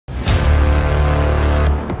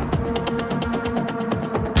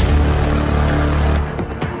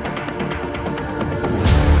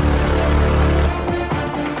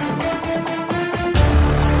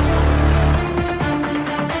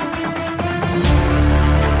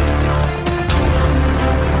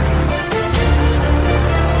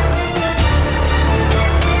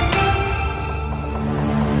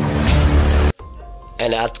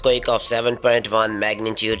earthquake of 7.1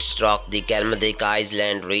 magnitude struck the Kermadec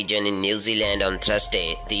Island region in New Zealand on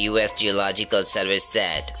Thursday, the US Geological Service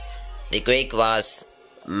said. The quake was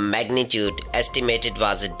magnitude estimated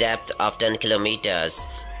was a depth of 10 kilometers.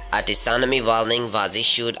 A tsunami warning was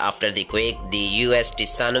issued after the quake, the US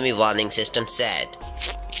tsunami warning system said.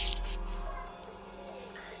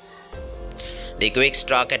 The quake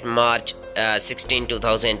struck at March 16,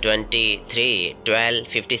 2023,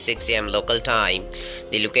 12:56 am local time.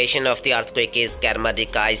 The location of the earthquake is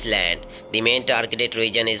Kermadec Island. The main targeted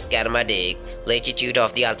region is Kermadec. Latitude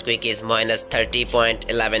of the earthquake is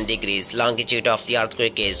 -30.11 degrees. Longitude of the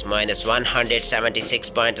earthquake is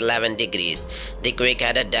 -176.11 degrees. The quake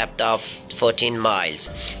had a depth of 14 miles.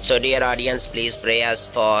 So dear audience, please pray us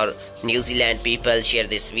for New Zealand people. Share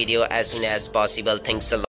this video as soon as possible. Thanks a lot.